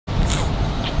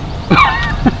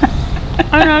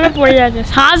আমি নাহলে পড়ে যাচ্ছে,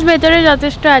 শ্বাস ভেতরে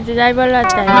যথেষ্ট আছে, যাই বলো আর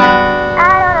তাই।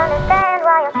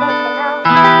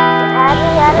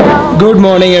 Good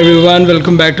morning everyone,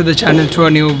 welcome back to the channel to a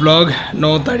new blog.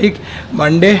 9 তারিখ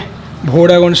মানডে, ভোর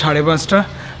এখন 5:30।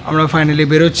 আমরা ফাইনালি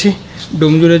বেরোচ্ছি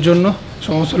ডোমজুরের জন্য।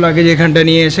 সমস্ত লাগেজ এখানটা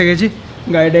নিয়ে এসে গেছি,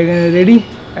 গাড়িটা এখানে রেডি।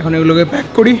 এখন এগুলোকে প্যাক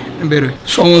করি, বেরোই।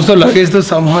 সমস্ত লাগেজ তো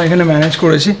সামহাও এখানে ম্যানেজ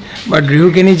করেছি, বাট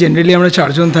রিহুকে নিয়ে জেনারেলি আমরা 4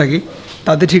 জন থাকি,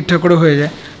 তাতে ঠিকঠাক করে হয়ে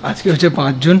যায়। আজকে হচ্ছে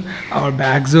 5 জন, আবার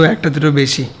ব্যাগসও একটা দুটো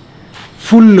বেশি,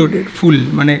 ফুল লোডেড, ফুল।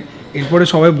 মানে এরপরে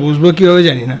সবাই বসবো কীভাবে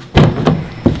জানি না।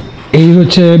 এই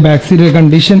হচ্ছে ব্যাক সিটের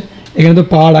কন্ডিশন, এখানে তো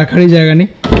পা রাখারই জায়গা নেই।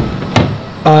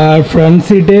 আর ফ্রন্ট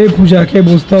সিটে পূজাকে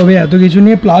বসতে হবে এত কিছু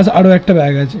নিয়ে, প্লাস আরও একটা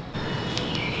ব্যাগ আছে।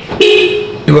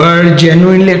 এবার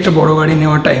জেনুইনলি একটা বড় গাড়ি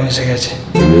নেওয়ার টাইম এসে গেছে।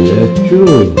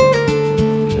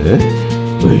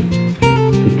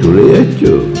 চলে যাচ্ছ?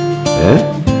 হ্যাঁ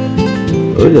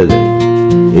ও দাদা,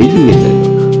 এই দিকে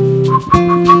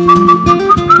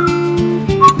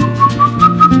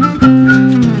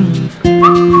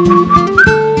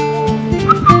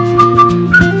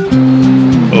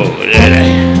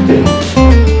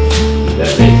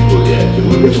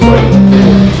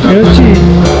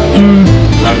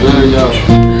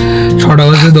ছটা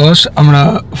বাজে 10, আমরা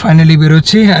ফাইনালি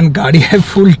বেরোচ্ছি। অ্যান্ড গাড়ি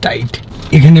ফুল টাইট,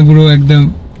 এখানে পুরো একদম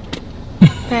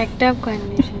প্যাকড আপ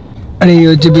কন্ডিশন। আর এই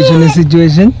হচ্ছে পিছনের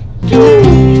সিচুয়েশন।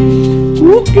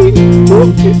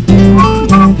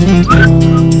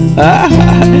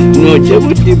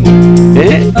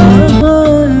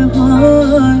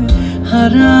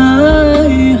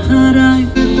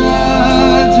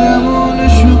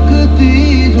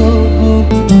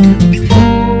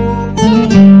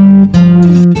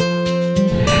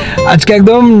 আজকে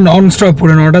একদম নন স্টপ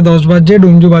পুরো 9:10 বাজে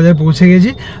ডোমজু বাজার পৌঁছে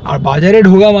গেছি। আর বাজারে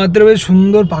ঢোকা মাত্র বেশ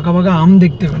সুন্দর পাকা পাকা আম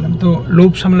দেখতে পেলাম, তো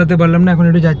লোভ সামলাতে পারলাম না, এখন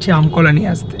একটু যাচ্ছি আম কলা নিয়ে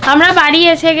আসতে। আমরা বাড়ি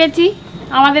এসে গেছি,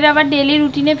 আমাদের আবার ডেলি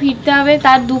রুটিনে ফিরতে হবে,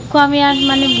 তার দুঃখ আমি আর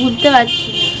ভুলতে পারছি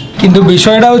না। কিন্তু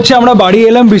বিষয়টা হচ্ছে আমরা বাড়ি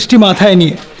এলাম বৃষ্টি মাথায়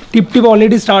নিয়ে, টিপ টিপ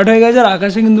অলরেডি স্টার্ট হয়ে গেছে, আর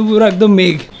আকাশে কিন্তু পুরো একদম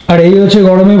মেঘ। আর এই হচ্ছে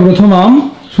গরমে প্রথম আম,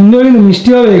 সুন্দর কিন্তু মিষ্টি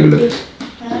হবে এগুলো।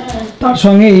 তার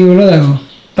সঙ্গে এইগুলো দেখো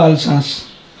তাল শাঁস।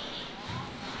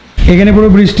 এখানে পুরো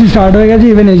বৃষ্টি স্টার্ট হয়ে গেছে,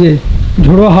 ইভেন এই যে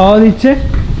ঝোড়ো হাওয়া দিচ্ছে।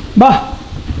 বাহ,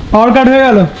 পাওয়ার কাট হয়ে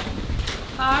গেল।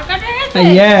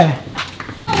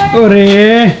 ওরে,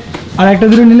 আর একটা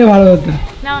দুটো নিলে ভালো হতো।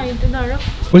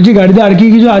 বলছি গাড়িতে আর কি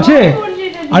কিছু আছে?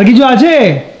 আর কিছু আছে?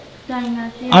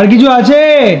 আর কিছু আছে?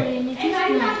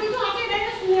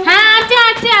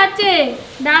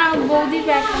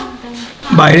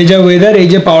 বাইরে যা ওয়েদার, এই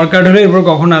যে পাওয়ার কাট হলে এরপর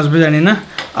কখন আসবে জানি না।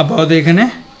 আপাতত এখানে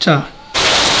চা।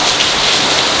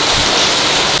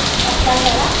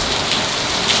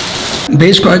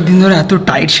 বেশ কয়েকদিন ধরে এত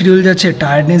টাইট শিডিউল যাচ্ছে,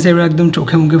 টায়ার্ডনেস এবার একদম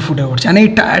চোখে মুখে ফুটে উঠছে। আর এই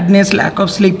টায়ার্ডনেস, ল্যাক অফ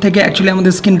স্লিপ থেকে অ্যাকচুয়ালি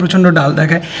আমাদের স্কিন প্রচণ্ড ডাল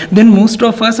দেখায়। দেন মোস্ট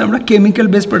অফ আস আমরা কেমিক্যাল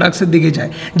বেসড প্রোডাক্টসের দিকে যাই,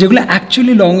 যেগুলো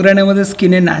অ্যাকচুয়ালি লং রানে আমাদের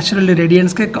স্কিনের ন্যাচারাল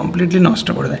রেডিয়েন্সকে কমপ্লিটলি নষ্ট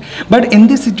করে দেয়। But in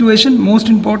this situation most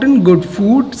important good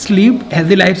food, slip,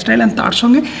 healthy lifestyle, and তার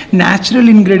সঙ্গে ন্যাচারাল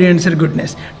ইনগ্রেডিয়েন্টসের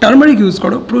গুডনেস। টার্মারিক ইউজ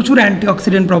করো, প্রচুর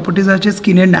অ্যান্টিঅক্সিডেন্ট প্রপার্টিস আছে,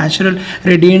 স্কিনের ন্যাচারাল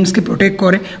রেডিয়েন্সকে প্রোটেক্ট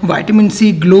করে, ভাইটামিন সি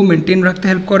গ্লো মেনটেন রাখতে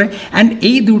হেল্প করে। অ্যান্ড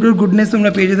এই দুটোর গুডনেস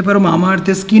তোমরা পেয়ে যেতে পারো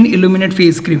মামাআর্থের স্কিন ইলুমিনেট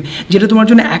ফেস ক্রিম, যেটা তোমার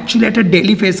জন্য অ্যাকচুয়ালি একটা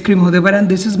ডেলি ফেস ক্রিম হতে পারে। And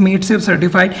this is made safe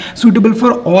certified, suitable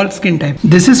for all skin type.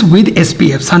 This is with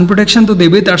SPF, San protection তো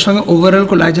দেবে, তার সঙ্গে ওভারঅল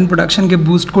কোলাজেন প্রোডাকশনকে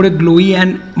বুস্ট করে গ্লোই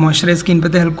অ্যান্ড ময়শ্চারাইজ স্কিন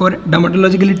পেতে হেল্প করে।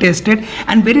 Dermatologically tested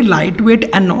and very light weight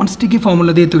and non sticky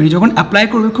formula দিয়ে তৈরি। যখন অ্যাপ্লাই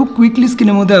করবে খুব কুইকলি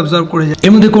স্কিনের মধ্যে অ্যাবজর্ব করে যায়।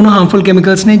 এর মধ্যে কোনো হার্মফুল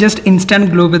কেমিক্যালস নেই, জাস্ট ইনস্ট্যান্ট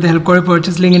গ্লো পেতে হেল্প করে।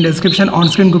 Purchase link in description, on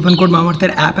screen coupon code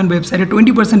মামাআর্থের app and ওয়েবসাইটে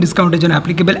 20% ডিসকাউন্টের জন্য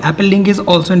অ্যাপ্লিকেবল। অ্যাপের link is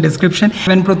also in description.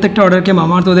 প্রত্যেকটা অর্ডারকে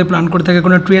মামাআর্থ ওদের প্ল্যান করে থাকে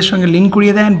কোনো ট্রির সঙ্গে লিঙ্ক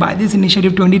করিয়ে দেয়। অ্যান্ড বাই দিস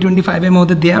ইনিশিয়েটিভ 2025 এর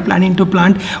মধ্যে দে are planning to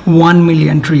plant 1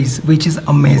 million trees, which is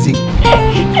amazing.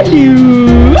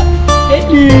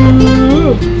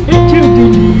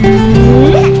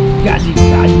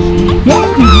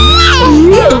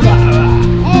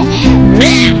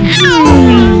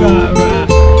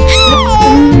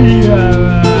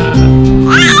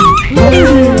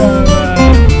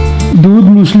 দুধ,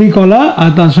 মুসলি, কলা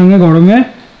আর তার সঙ্গে গরমে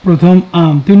প্রথম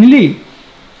আম। তুই নিলি?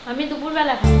 আমি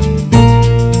দুপুরবেলা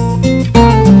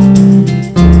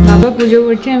বাবা পুজো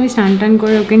করছে, আমি স্নান টান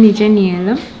করে ওকে নিচে নিয়ে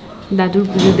এলাম দাদুর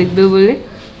পুজো দেখবে বলে।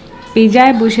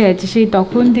 পেজায় বসে আছে, সেই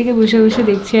তখন থেকে বসে বসে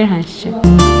দেখছি আর হাসছে।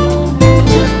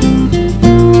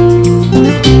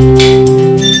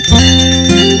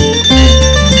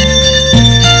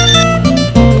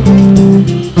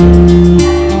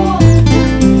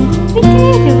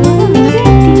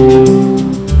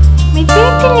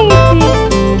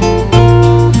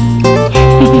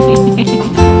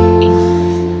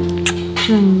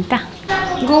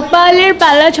 গোপালের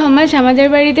পালা 6 মাস আমাদের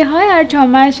বাড়িতে হয়, আর 6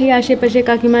 মাস এই আশেপাশে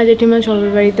কাকিমা জেঠিমা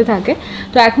সবার বাড়িতে থাকে।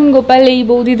 তো এখন গোপাল এই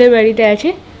বৌদিদের বাড়িতে আছে,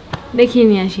 দেখিয়ে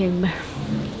নিয়ে আসি একবার।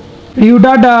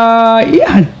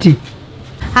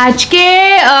 আজকে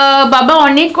বাবা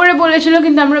অনেক করে বলেছিল,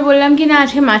 কিন্তু আমরা বললাম কি না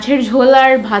আজকে মাছের ঝোল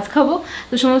আর ভাত খাবো।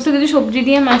 তো সমস্ত কিছু সবজি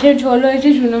দিয়ে মাছের ঝোল হয়েছে,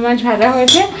 চুনো মাছ ভাজা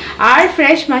হয়েছে, আর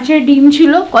ফ্রেশ মাছের ডিম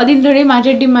ছিল। কদিন ধরে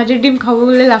মাছের ডিম খাবো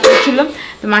বলে লাফাচ্ছিলাম,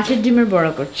 তো মাছের ডিমের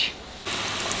বড়া করছি।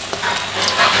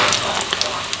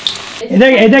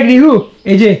 এটা রিহু,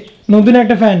 এই যে নতুন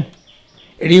একটা ফ্যান।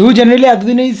 রিহু জেনারেলি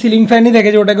এতদিন এই সিলিং ফ্যানই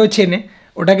দেখেছে, ওটাকেও চেনে,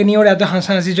 ওটাকে নিয়ে ওর এত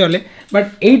হাসাহাসি চলে। বাট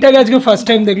এইটাকে আজকে ফার্স্ট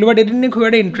টাইম দেখলো, বাট এটা নিয়ে খুব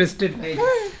একটা ইন্টারেস্টেড নেই।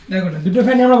 দেখো না, দুটো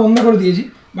ফ্যানই আমরা বন্ধ করে দিয়েছি,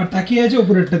 বাট তাকিয়ে আছে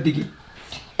উপরেরটার দিকে।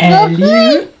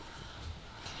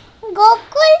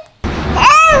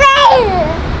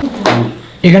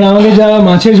 এখানে আমাকে যা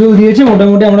মাছের ঝোল দিয়েছে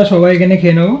মোটামুটি আমরা সবাই এখানে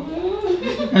খেয়ে নেবো।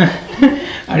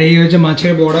 আর এই হচ্ছে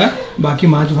মাছের বড়া, বাকি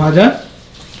মাছ ভাজা,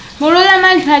 মোরলা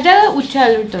মাছ ভাজা, উচ্ছে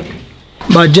আলুর তরকারি।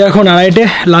 বাজে এখন 2:30,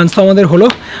 লাঞ্চ তো আমাদের হলো।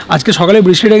 আজকে সকালে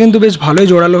বৃষ্টিটা কিন্তু বেশ ভালোই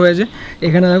জোরালো হয়েছে।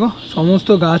 এখানে দেখো সমস্ত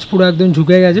গাছ পুরো একদম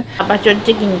ঝুঁকে গেছে। আবার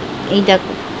চলছে কিন্তু এই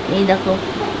দেখো, এই দেখো।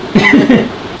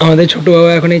 আমাদের ছোট বাবা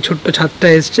এখন এই ছোট্ট ছাদটা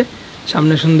এসছে,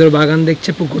 সামনে সুন্দর বাগান দেখছে,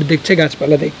 পুকুর দেখছে,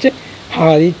 গাছপালা দেখছে,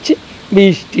 হাওয়া দিচ্ছে,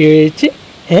 বৃষ্টি হয়েছে।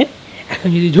 হ্যাঁ, এখন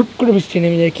যদি ঝুপ করে বৃষ্টি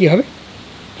নেমে যায় কী হবে?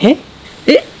 হ্যাঁ,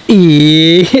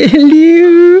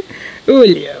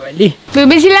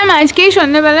 ভেবেছিলাম আজকেই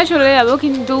সন্ধ্যাবেলা চলে যাব,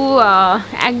 কিন্তু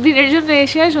একদিনের জন্য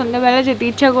এসে সন্ধ্যাবেলা যেতে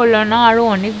ইচ্ছা করলো না। আরও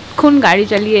অনেকক্ষণ গাড়ি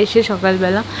চালিয়ে এসে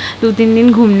সকালবেলা 2-3 দিন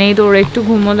ঘুম নেই, তো ওর একটু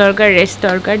ঘুমও দরকার, রেস্ট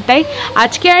দরকার। তাই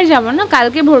আজকে আর যাবো না,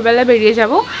 কালকে ভোরবেলা বেরিয়ে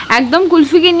যাব, একদম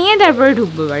কুলফিকে নিয়ে তারপরে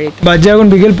ঢুকবো বাড়িতে। বাজে এখন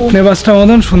বিকেল 4:45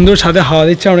 মতন, সুন্দর সাথে হাওয়া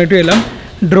দিচ্ছে। আমরা একটু এলাম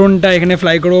ড্রোনটা এখানে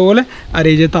ফ্লাই করবো বলে। আর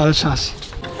এই যে তাল শ্বাস,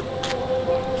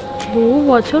 2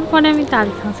 বছর পরে আমি তাল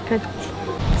শ্বাস খাচ্ছি।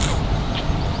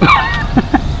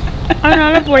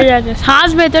 পড়ে যাচ্ছে, শ্বাস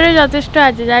ভেতরে যথেষ্ট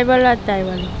আছে, যাই বলো আর তাই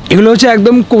বলো। এগুলো হচ্ছে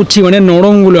একদম কচি, মানে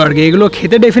নরমগুলো আর কি। এগুলো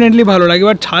খেতে ডেফিনেটলি ভালো লাগে,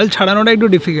 বাট ছাল ছাড়ানোটা একটু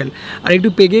ডিফিকাল্ট। আর একটু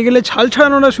পেকে গেলে ছাল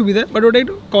ছাড়ানোটা সুবিধা, বাট ওটা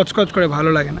একটু কচকচ করে ভালো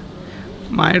লাগে না।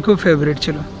 মায়ের খুব ফেভারিট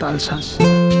ছিল তাল শ্বাস।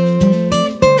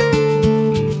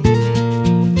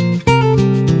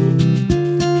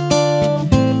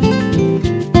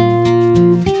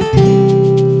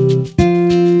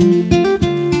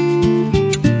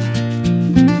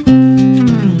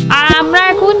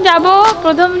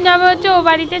 প্রথম যাবো হচ্ছে ও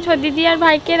বাড়িতে ছদিদি আর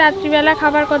ভাইকে রাত্রিবেলা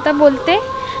খাবার কথা বলতে,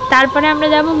 তারপরে আমরা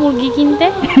যাব মুরগি কিনতে।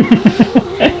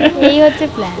 এই হচ্ছে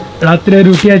প্ল্যান। রাত্রে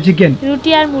রুটি আর চিকেন,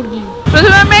 রুটি আর মুরগি।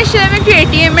 প্রথমে আমরা এসেছিলাম একটু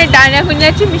এটিএম এর ডান, এখন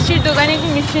যাচ্ছি মিষ্টির দোকানে, একটু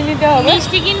মিষ্টি নিতে হবে,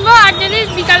 মিষ্টি কিনবো। আর যদি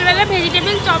বিকালবেলা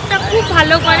ভেজিটেবল চপটা খুব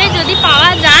ভালো করে যদি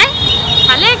পাওয়া যায়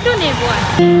তাহলে একটু নেবো। আর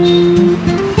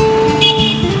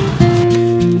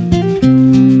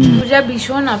পূজা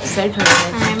ভীষণ আপসেট হয়ে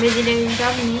গেছে। হ্যাঁ, ভেজিটেবল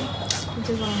চপ নিয়ে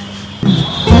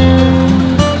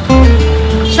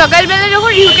সকালবেলা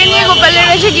যখন রিহুকে নিয়ে গোপালের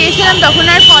কাছে গিয়েছিলাম তখন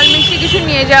আর ফল মিষ্টি কিছু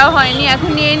নিয়ে যাওয়া হয়নি,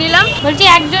 এখন নিয়ে নিলাম। বলছি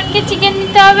একজনকে চিকেন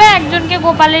নিতে হবে, একজনকে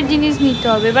গোপালের জিনিস নিতে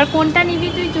হবে, এবার কোনটা নিবি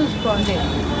তুই চুজ কর।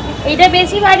 এইটা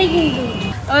বেশি ভারী কিন্তু।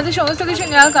 আমাদের সমস্ত কিছু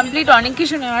নেওয়া কমপ্লিট, অনেক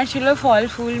কিছু নেওয়ার ছিল, ফল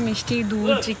ফুল মিষ্টি, দুধ,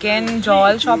 চিকেন,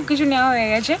 জল সব কিছু নেওয়া হয়ে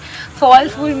গেছে। ফল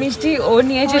ফুল মিষ্টি ও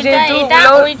নিয়েছে, যেহেতু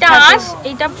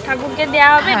এইটা ঠাকুরকে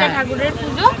দেওয়া হবে, এটা ঠাকুরের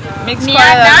পুজো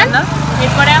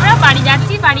এরপরে আমরা বাড়ি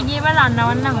যাচ্ছি, বাড়ি গিয়ে এবার রান্না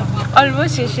বান্না হবে।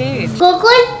 অলমোস্ট শেষেই গেছে।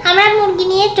 গোকুল আমরা মুরগি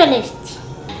নিয়ে চলে এসেছি।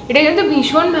 এটা কিন্তু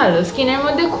ভীষণ ভালো, স্কিনের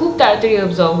মধ্যে খুব তাড়াতাড়ি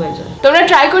অবজর্ভ হয়ে যায়। তোমরা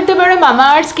ট্রাই করতে পারো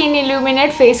Mamaearth skin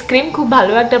illuminate face cream, খুব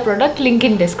ভালো একটা প্রোডাক্ট, লিংক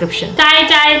ইন ডেসক্রিপশন।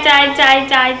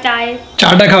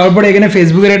 চাটা খাওয়ার পরে এখানে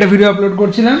ফেসবুকের একটা ভিডিও আপলোড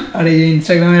করছিলাম, আর এই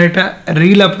ইনস্টাগ্রামের একটা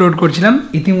রিল আপলোড করছিলাম।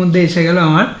 ইতিমধ্যে এসে গেল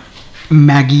আমার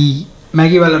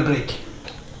ম্যাগিওয়ালা ব্রেক।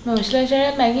 মশলা ছাড়া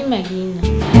ম্যাগি না।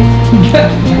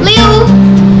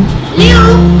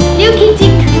 লিউ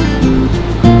কিচিক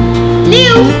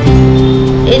লিউ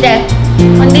এই দেখ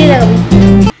মন্দিরে যাবি।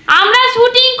 আমরা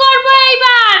শুটিং করব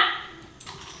এইবার,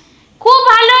 খুব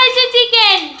ভালো হয়েছে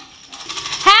চিকেন।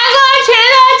 হ্যাঁ গো, ছেড়ে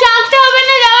দাও, চাকতে হবে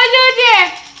না, যাওয়া যাচ্ছে।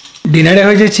 ডিনারে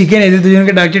হয়েছে চিকেন, এদের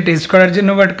দুজনকে ডাকছে টেস্ট করার জন্য,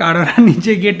 বাট কারোর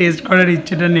নিচে গিয়ে টেস্ট করার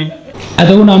ইচ্ছেটা নেই।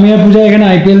 এতক্ষণ আমি আর পূজা এখানে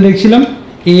আইপিএল দেখছিলাম,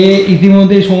 এ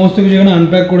ইতিমধ্যে সমস্ত কিছু এখানে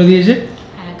আনপ্যাক করে দিয়েছে।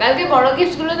 হ্যাঁ, কালকে বড়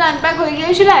গিফটগুলো তো আনপ্যাক হয়ে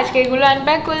গিয়েছিল, আজকে এগুলো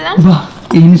আনপ্যাক করলাম। বাহ,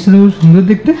 এই জিনিসটা খুব সুন্দর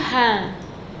দেখতে। হ্যাঁ,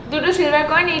 2টো সিলভার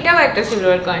কয়েন, এটাও একটা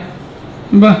সিলভার কয়েন।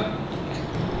 বাহ,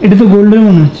 এটা তো গোল্ডের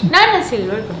মনে হচ্ছে। না না,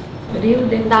 সিলভার কয়েন।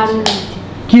 দারুণ লাগছে।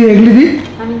 কি দেখলি তুই?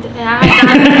 আমি তো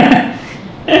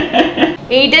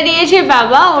এইটা দিয়েছে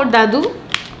বাবা ওর দাদু,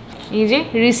 এই যে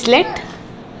রিসলেট।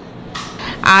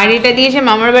 আর এটা দিয়েছে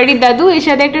মামার বাড়ির দাদু, এর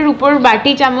সাথে একটা রূপোর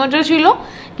বাটি চামচও ছিল।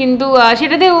 কিন্তু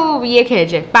সেটাতে ও ইয়ে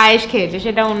খেয়েছে, পায়েস খেয়েছে,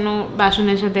 সেটা অন্য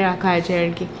বাসনের সাথে রাখা আছে আর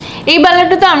কি। এই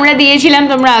বালাটা তো আমরা দিয়েছিলাম,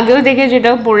 তোমরা আগেও দেখে,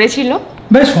 যেটাও পড়েছিল।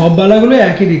 ভাই সব বালাগুলো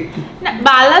একই দেখতে না,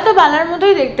 বালা তো বালার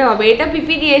মতোই দেখতে হবে। এটা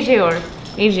পিপি দিয়েছে ওর,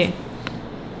 এই যে।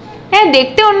 হ্যাঁ,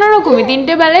 দেখতে অন্যরকমই,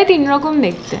 3টে বালাই 3 রকম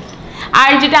দেখতে।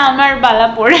 আর যেটা আমার বালা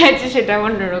পড়ে আছে সেটা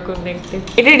অন্যরকম দেখতে।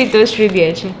 এটা ঋতুশ্রী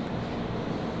দিয়েছে।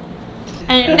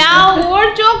 না, ওর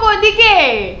চোখ ওদিকে,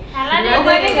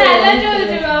 খেলা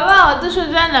চলছে বাবা, অত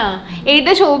সোজা না।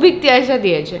 এইটা সৌভিক তিয়াসা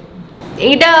দিয়েছে,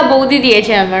 এইটা বৌদি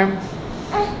দিয়েছে আমার,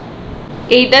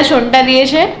 এইটা সোনটা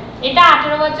দিয়েছে। এটা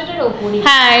 18 বছরের উপরে।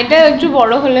 হ্যাঁ, এটা একটু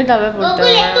বড় হলে তবে পড়তে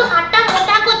হবে, একটু হাতটা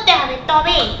মোটা করতে হবে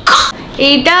তবে।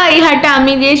 এইটা, এই হারটা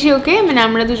আমি দিয়েছি ওকে, মানে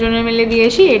আমরা দুজনে মিলে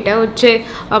দিয়েছি। এটা হচ্ছে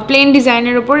প্লেন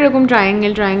ডিজাইনের উপর এরকম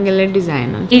ট্রায়াঙ্গেলের ডিজাইন।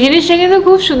 এই জিনিসটা কিন্তু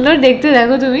খুব সুন্দর দেখতে,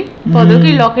 দেখো তুমি,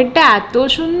 পদকের লকেটটা এত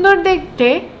সুন্দর দেখতে।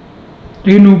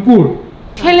 এই নূপুর,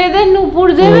 ছেলেদের নূপুর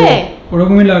দেবে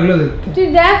ওরকমই লাগলো দেখতে। তুই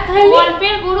দেখ,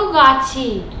 গল্পের গরু গাছি।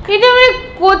 এটা মানে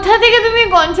কোথা থেকে তুমি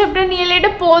কনসেপ্টটা নিয়ে এলে?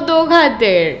 এটা পদক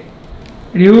হাতের,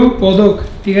 রিউ পদক,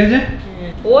 ঠিক আছে,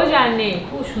 ও জানে।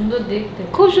 খুব সুন্দর দেখতে,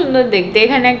 খুব সুন্দর দেখতে।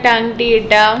 এখানে একটা আংটি,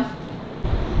 এটা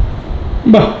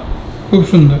বাহ খুব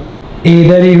সুন্দর।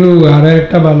 এইটা রিউ, আর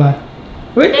একটা বালা।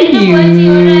 ওই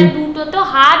দুটো তো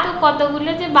হাত, ও কতগুলো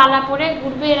যে বালা পরে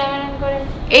ঘুরবে এরকম করে।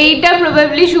 এইটা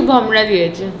প্রবাবলি শুভমরা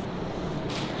দিয়েছে।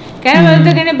 কেন বলতো,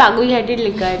 এখানে বাগুইহাটির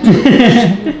লেখা আছে।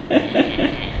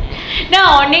 না,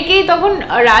 অনেকেই তখন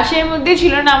রাশের মধ্যে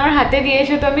ছিল না, আমার হাতে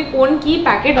দিয়েছে, তো আমি কোন কি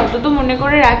প্যাকেট অত তো মনে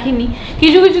করে রাখিনি।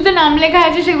 কিছু কিছুতে নাম লেখা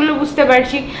আছে, সেগুলো বুঝতে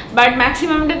পারছি, বাট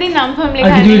ম্যাক্সিমামটাতেই নাম ফাম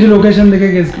লেখা আছে। কিছু লোকেশন দেখে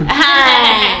গেস করো।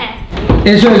 হ্যাঁ,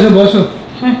 এসো এসো বসো,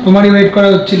 তোমারই ওয়েট করা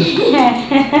হচ্ছিল।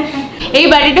 এই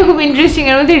বাড়িটা খুব ইন্টারেস্টিং,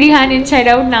 এর মধ্যে রিহান ইনসাইড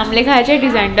আউট নাম লেখা আছে,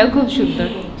 ডিজাইনটাও খুব সুন্দর।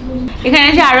 এখানে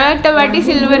আছে আরো একটা বাটি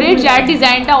সিলভারের, যার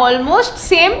ডিজাইনটা অলমোস্ট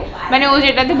সেম, মানে ও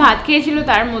যেটাতে ভাত খেয়েছিল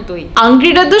তার মতোই।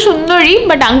 আংটিটা তো সুন্দরই,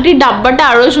 বাট আংটির ডাব্বাটা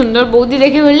আরো সুন্দর। বৌদি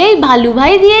দেখে বলে এই ভালু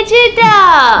ভাই দিয়েছে এটা।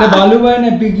 ভালু ভাই না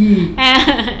পিগি? হ্যাঁ,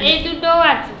 এই দুটো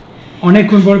আছে।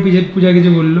 অনেকক্ষণ পর পূজা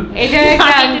কিছু বললো। এটা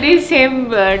একটা আংটি সেম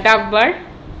ডাব্বার।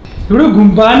 পুরো ঘুম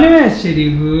পাড়ানো আসছে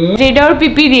রিভু। যেটা ওর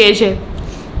পিপি দিয়েছে।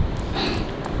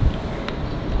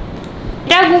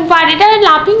 এটা গুম্পার, এটা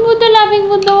লাফিং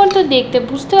বুদ্ধ মতো দেখতে,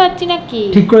 বুঝতে পারছি না কি।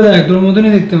 ঠিক করে দেখ, তোর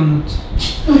মতনই দেখতে মনে হচ্ছে।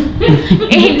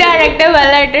 এইটা আর একটা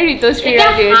বেলা, এটা ঋতুশ্রীরা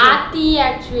দিয়েছে। হাতি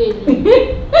অ্যাকচুয়ালি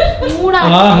পুরা।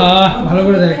 আহা, ভালো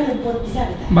করে দেখ,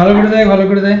 ভালো করে দেখ, ভালো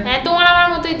করে দেখ। হ্যাঁ, তোমার আমার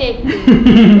মতোই দেখতে।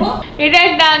 এটা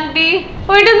একটা আংটি,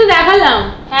 ওইটা তো দেখালাম।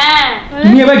 হ্যাঁ,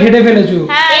 তুমি এবার ঘেটে ফেলেছো।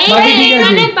 হ্যাঁ, বাকি ঠিক আছে।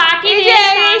 এখানে বাকি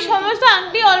এই সমস্ত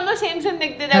আংটি অলমোস্ট সেম সেম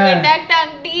দেখতে। দেখো, হ্যাঁ। এটা একটা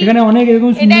আংটি, এখানে অনেক এরকম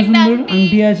এটা সুন্দর একটা সুন্দর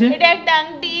আংটি আছে। এটা একটা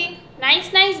আংটি।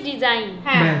 Nice design.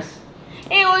 হ্যাঁ, ব্যাস।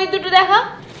 এই ওই দুটো দেখা।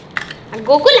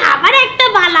 গোকুল আবার একটা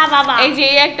বালা বাবা। এই যে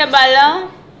এই একটা বালা।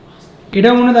 এটা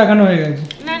মনে দেখানো হয়ে গেছে।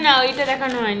 না না, ওইটা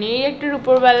দেখানো হয়নি। এই একটা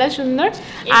রূপোর বালা সুন্দর,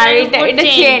 এটার আর এটা উপর এটা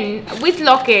chain। Chain with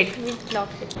Locket.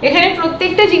 এখানে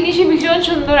প্রত্যেকটা জিনিসই ভীষণ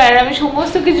সুন্দর, আর আমি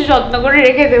সমস্ত কিছু যত্ন করে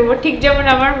রেখে দেবো। ঠিক যেমন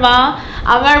আমার মা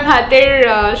আমার ভাতের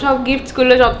সব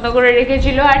গিফটসগুলো যত্ন করে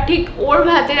রেখেছিল, আর ঠিক ওর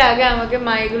ভাতের আগে আমাকে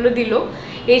মা এগুলো দিল।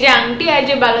 এই যে আংটি আর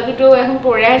যে বালা দুটো এখন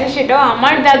পরে আছে, সেটাও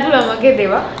আমার দাদুর আমাকে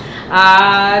দেওয়া।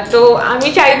 তো আমি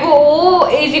চাইবো ও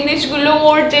এই জিনিসগুলো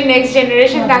ওর যে নেক্সট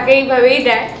জেনারেশন তাকে এইভাবেই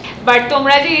দেয়। বাট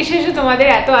তোমরা যে এসেছো, তোমাদের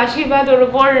এত আশীর্বাদ ওর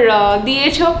ওপর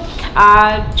দিয়েছো,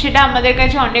 সেটা আমাদের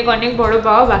কাছে অনেক অনেক বড়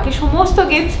পাওয়া। বাকি সমস্ত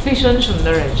গিফট ভীষণ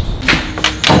সুন্দর হয়েছে।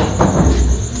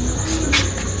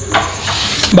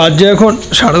 বাজে এখন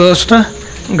 10:30।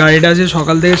 গাড়িটা আছে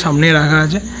সকাল থেকে সামনেই রাখা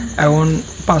আছে, এখন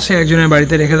পাশে একজনের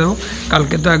বাড়িতে রেখে দেবো।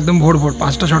 কালকে তো একদম ভোর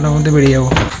 5টা-6টার মধ্যে বেরিয়ে যাবো।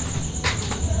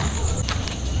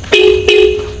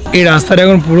 এই রাস্তাটা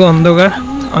এখন পুরো অন্ধকার,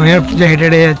 আমি আর পূজা হেঁটে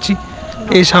হেঁটে যাচ্ছি।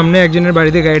 এই সামনে একজনের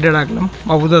বাড়িতে গাড়িটা রাখলাম,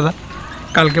 বাবু দাদা।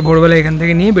 কালকে ভোরবেলা এখান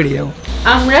থেকে নিয়ে বেরিয়ে যাবো।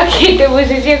 আমরা খেতে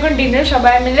বসেছি এখন ডিনার,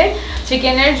 সবাই মিলে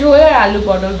চিকেনের ঝোল আর আলু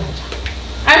পটল ভাজা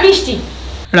আর মিষ্টি।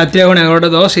 রাত্রি এখন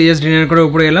 11:10, এই জাস্ট ডিনার করে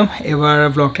উপরে এলাম। এবার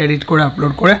ব্লগটা এডিট করে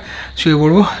আপলোড করে শুয়ে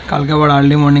পড়বো। কালকে আবার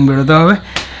আর্লি মর্নিং বেরোতে হবে।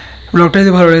 ব্লগটা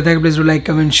যদি ভালো লাগে থাকে please do like,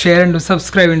 comment, share and do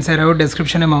subscribe. ইনসাইডআউট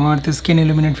ডেসক্রিপশনে মামাআর্থ স্কিন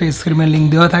ইলুমিনেট ফেস ক্রিমের লিঙ্ক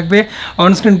দেওয়া থাকবে।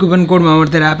 On screen coupon code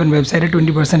মামাআর্থের app and ওয়েবসাইটে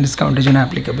 20% ডিসকাউন্টের জন্য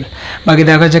অ্যাপ্লিকেবল। বাকি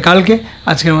দেখা হচ্ছে কালকে।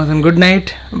 আজকের মতন গুড নাইট,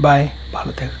 বাই,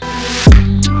 ভালো থেকো।